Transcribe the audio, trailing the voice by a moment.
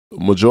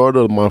majority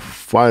of my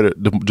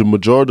the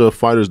majority of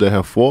fighters that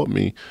have fought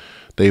me,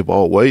 they've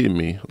outweighed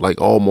me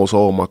like almost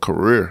all my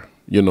career.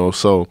 You know,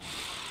 so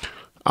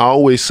I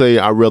always say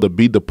I'd rather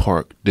be the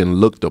part than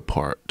look the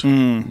part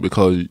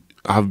because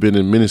I've been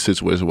in many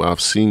situations where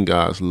I've seen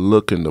guys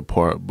looking the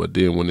part, but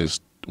then when it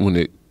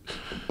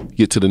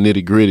get to the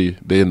nitty gritty,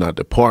 they're not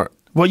the part.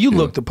 Well, you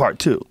look the part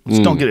too.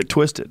 Just don't get it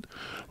twisted.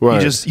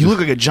 Right. You look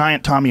like a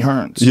giant Tommy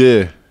Hearns.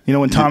 Yeah. You know,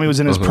 when Tommy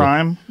was in his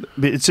prime,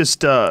 it's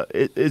just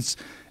it's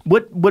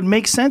what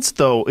makes sense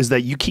though is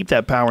that you keep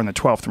that power in the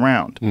 12th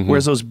round,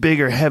 whereas those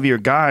bigger, heavier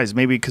guys,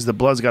 maybe because the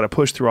blood's got to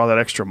push through all that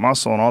extra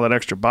muscle and all that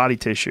extra body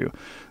tissue,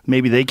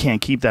 maybe they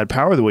can't keep that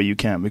power the way you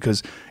can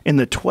because in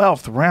the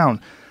 12th round.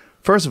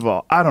 First of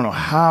all, I don't know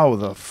how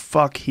the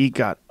fuck he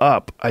got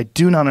up. I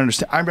do not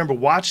understand. I remember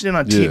watching it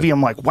on TV.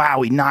 I'm like,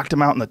 wow, he knocked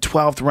him out in the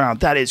 12th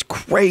round. That is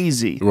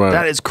crazy. Right.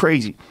 That is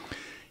crazy.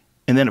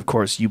 And then, of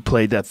course, you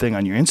played that thing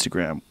on your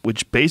Instagram,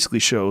 which basically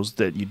shows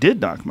that you did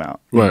knock him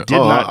out. Right.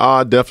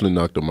 I definitely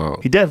knocked him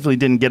out. He definitely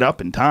didn't get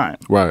up in time.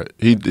 Right.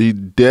 He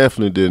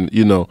definitely didn't,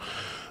 you know.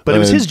 But it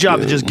was his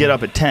job to just get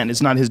up at 10.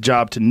 It's not his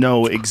job to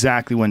know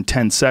exactly when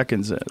 10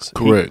 seconds is.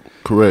 Correct.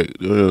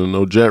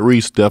 No, Jack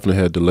Reese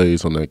definitely had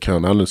delays on that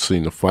count. I've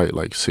seen the fight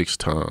like 6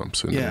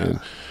 times.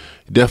 And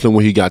definitely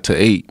when he got to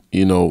 8,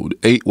 you know,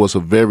 8 was a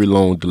very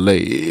long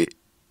delay.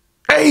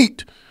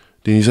 8!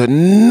 Then he said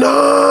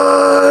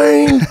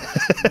 9!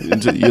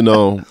 You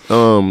know,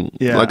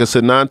 like I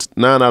said, 9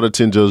 out of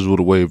 10 judges would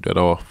have waved that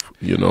off,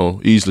 you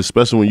know, easily,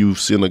 especially when you've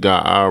seen a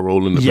guy eye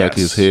roll in the back of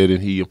his head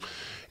and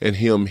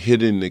him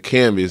hitting the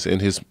canvas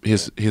and his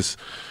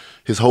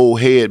whole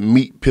head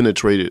meat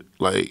penetrated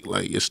like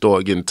it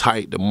started getting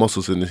tight. The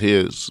muscles in his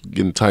head is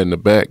getting tight in the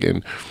back,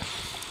 and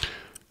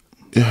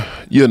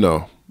you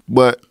know,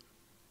 but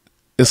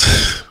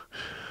it's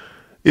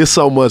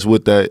so much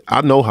with that.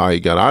 I know how he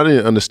got up. I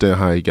didn't understand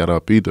how he got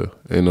up either.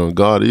 And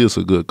God is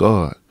a good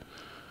God.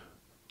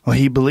 Well,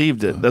 he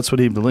believed it. That's what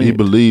he believed. He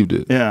believed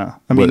it. Yeah.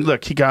 I mean,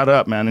 look, he got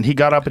up, man, and he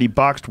got up and he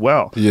boxed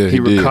well. Yeah, he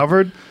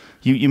recovered.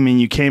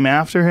 You came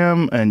after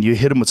him and you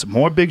hit him with some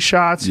more big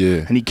shots,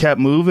 and he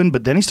kept moving,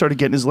 but then he started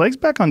getting his legs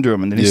back under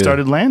him, and then he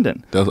started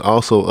landing. There's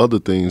also other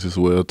things as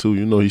well too.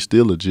 You know, he's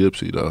still a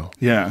gypsy though.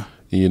 Yeah.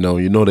 You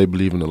know they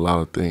believe in a lot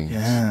of things.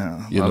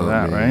 Yeah, you know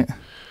that, right?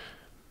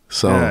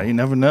 So yeah, you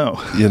never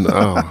know. You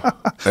know,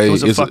 it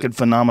was a fucking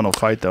phenomenal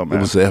fight, though, man.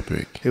 It was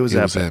epic. It was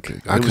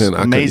epic. It was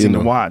amazing to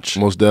watch.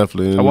 Most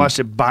definitely. I watched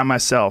it by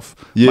myself.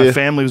 Yeah. My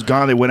family was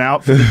gone. They went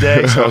out for the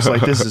day, so I was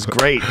like, "This is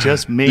great,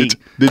 just me."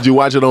 Did you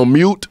watch it on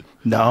mute?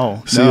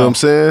 No. See what I'm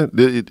saying?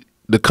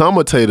 The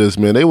commentators,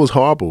 man, they was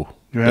horrible.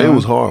 Really? They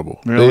was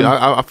horrible. Really?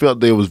 I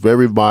felt they was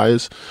very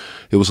biased.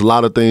 It was a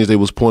lot of things they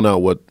was pointing out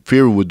what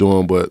Fury was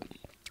doing, but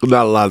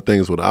not a lot of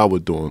things what I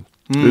was doing.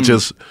 It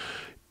just.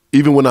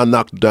 Even when I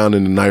knocked him down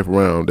in the 9th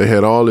round, they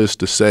had all this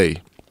to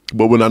say.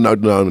 But when I knocked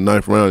him down in the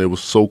 9th round, it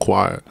was so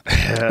quiet.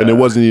 And it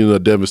wasn't even a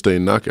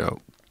devastating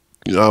knockout.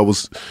 You know, I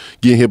was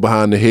getting hit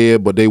behind the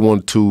head, but they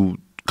wanted to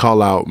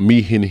call out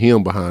me hitting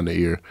him behind the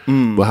ear.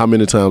 But how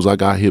many times I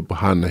got hit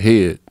behind the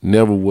head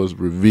never was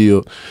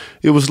revealed.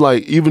 It was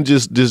like even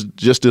just this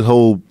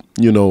whole,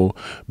 you know,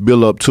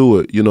 build up to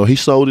it. You know, he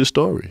sold his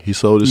story. He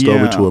sold his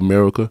story to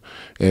America.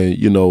 And,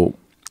 you know,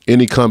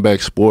 any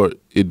comeback sport,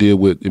 it deal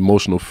with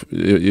emotions.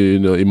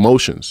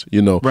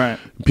 You know, right?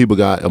 People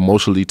got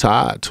emotionally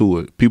tied to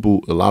it.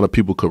 A lot of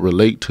people could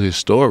relate to his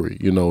story.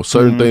 You know,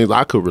 certain things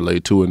I could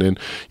relate to, and then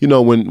you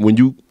know when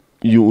you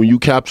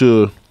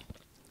capture,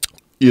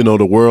 you know,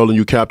 the world and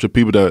you capture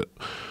people that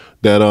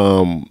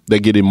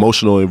get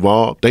emotional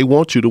involved, they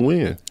want you to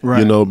win. Right.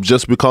 You know,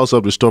 just because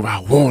of the story, I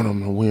want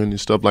them to win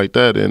and stuff like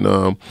that, and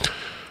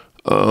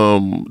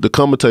the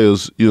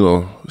commentators, you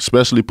know,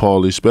 especially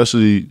Paulie,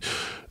 especially.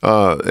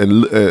 Got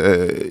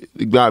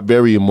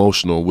very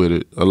emotional with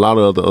it. A lot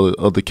of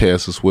other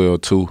casts as well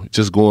too.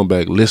 Just going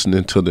back,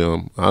 listening to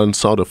them. I done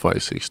saw the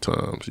fight 6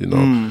 times. You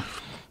know,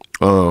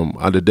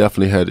 I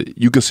definitely had it.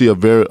 You can see a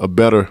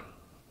better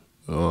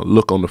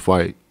look on the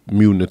fight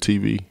muting the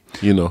TV.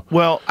 You know.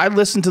 Well, I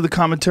listen to the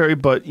commentary,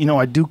 but you know,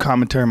 I do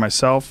commentary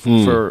myself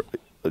for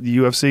the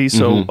UFC.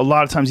 So a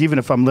lot of times, even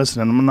if I'm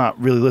listening, I'm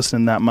not really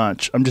listening that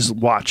much. I'm just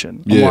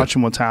watching. I'm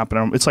watching what's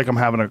happening. It's like I'm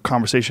having a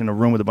conversation in a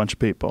room with a bunch of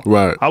people.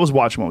 Right. I was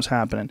watching what was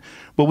happening.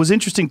 What was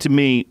interesting to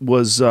me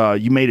was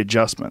you made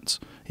adjustments.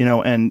 You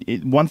know, and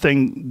one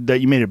thing that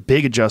you made a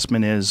big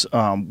adjustment is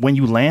when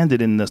you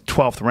landed in the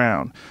 12th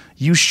round,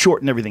 you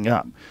shortened everything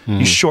up.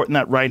 You shortened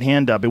that right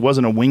hand up. It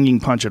wasn't a winging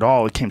punch at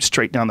all. It came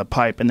straight down the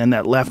pipe, and then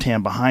that left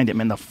hand behind him,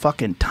 and the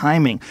fucking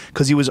timing,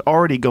 because he was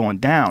already going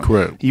down.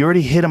 Correct. You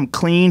already hit him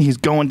clean. He's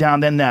going down.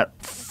 Then that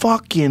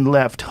fucking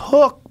left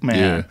hook, man.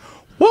 Yeah.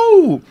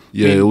 Woo!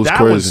 Yeah, I mean, it was that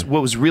crazy. was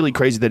what was really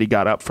crazy that he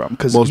got up from,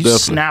 because Most you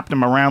definitely. snapped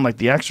him around like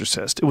The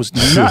Exorcist. It was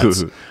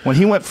nuts. When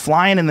he went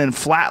flying and then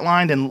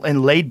flatlined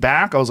and laid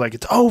back, I was like,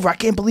 it's over. I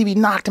can't believe he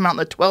knocked him out in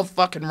the 12th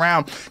fucking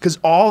round. Because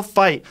all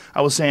fight,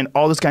 I was saying,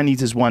 all this guy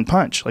needs is one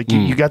punch. Like,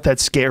 you got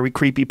that scary,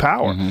 creepy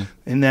power.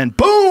 And then,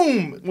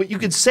 boom! You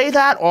could say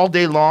that all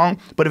day long,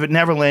 but if it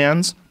never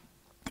lands,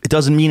 it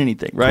doesn't mean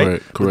anything, right?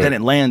 Correct. But then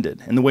it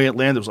landed, and the way it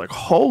landed was like,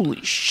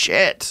 holy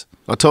shit.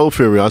 I told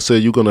Fury, I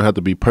said, you're going to have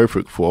to be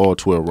perfect for all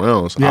 12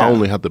 rounds. Yeah. I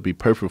only have to be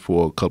perfect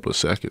for a couple of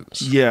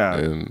seconds. Yeah.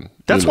 And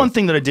that's one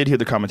thing that I did hear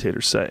the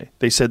commentators say.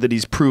 They said that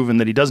he's proven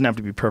that he doesn't have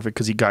to be perfect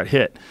because he got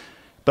hit.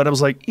 But I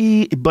was like,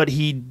 but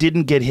he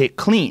didn't get hit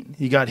clean.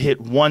 He got hit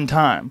one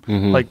time,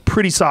 like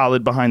pretty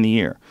solid behind the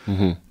ear.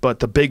 But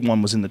the big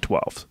one was in the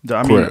 12th.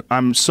 I mean,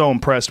 I'm so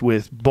impressed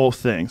with both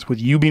things, with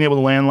you being able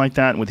to land like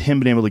that and with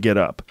him being able to get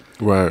up.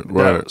 Right.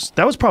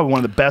 That was probably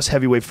one of the best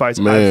heavyweight fights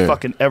I've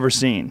fucking ever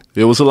seen.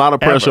 It was a lot of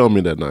pressure on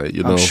me that night,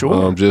 you know. I'm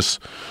sure.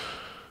 Just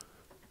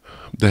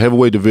the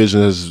heavyweight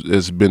division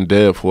has been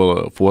dead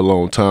for a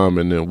long time,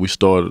 and then we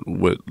started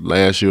with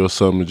last year or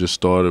something, just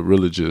started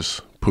really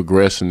just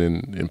progressing,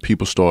 and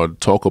people started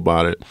to talk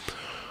about it.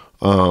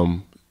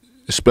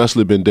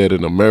 Especially been dead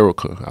in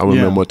America. I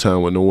remember a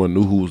time when no one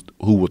knew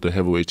who was the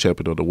heavyweight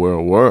champion of the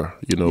world were.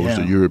 You know, it was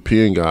the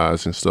European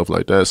guys and stuff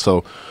like that.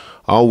 So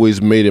I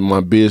always made it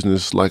my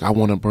business, like, I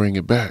want to bring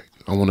it back.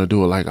 I want to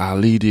do it like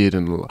Ali did,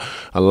 and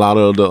a lot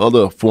of the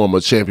other former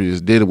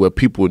champions did it, where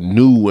people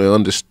knew and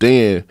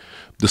understand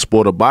the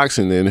sport of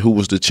boxing and who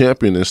was the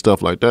champion and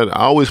stuff like that.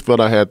 I always felt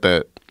I had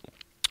that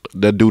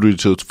duty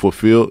to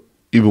fulfill,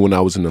 even when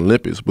I was in the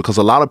Olympics, because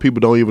a lot of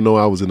people don't even know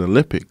I was in the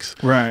Olympics.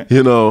 Right.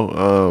 You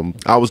know,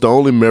 I was the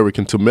only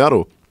American to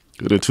medal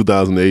in the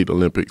 2008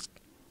 Olympics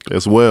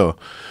as well.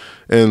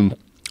 And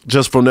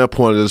just from that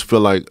point, I just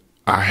feel like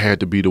I had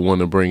to be the one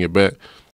to bring it back.